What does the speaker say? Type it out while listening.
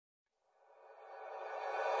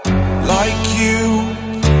you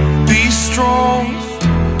be strong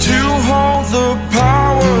to hold the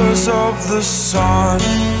powers of the sun.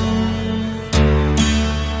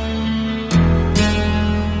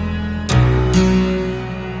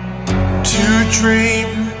 To dream,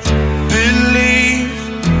 believe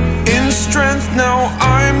in strength. Now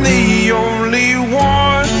I'm the only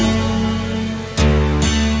one,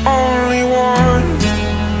 only one.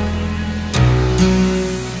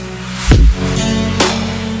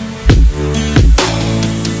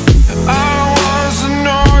 I was an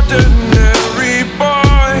ordinary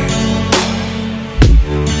boy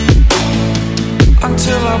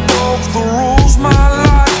until I broke the rules my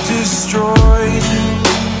life destroyed.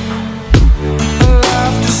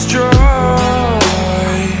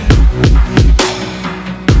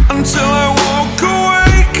 Until I walk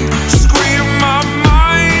awake, scream my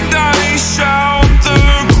mind, I shout, the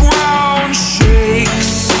ground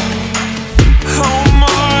shakes. How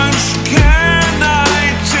much can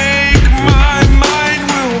I take? My mind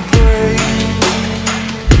will break.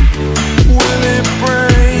 Will it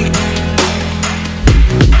break?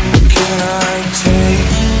 Can I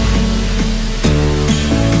take?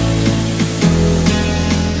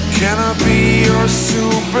 Can I be your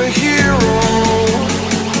superhero?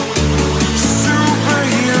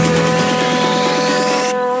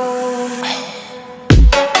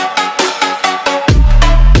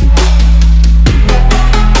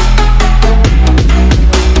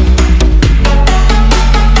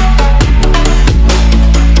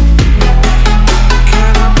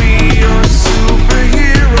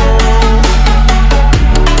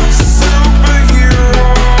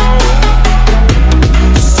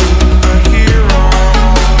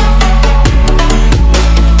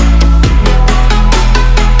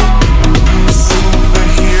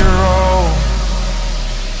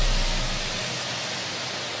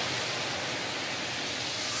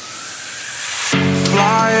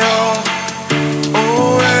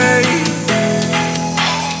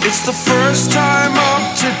 It's the first time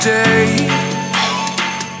of today.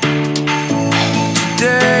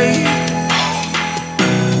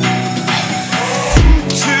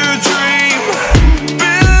 To dream,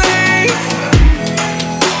 believe.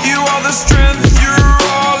 You are the strength, you're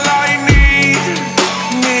all I need.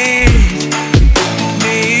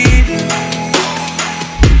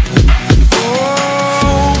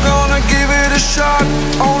 Oh, gonna give it a shot.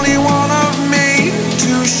 Only one of me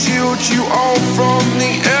to shield you all from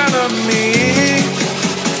the enemy.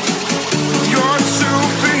 You're a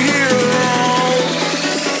superhero.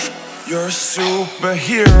 You're a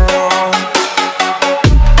superhero.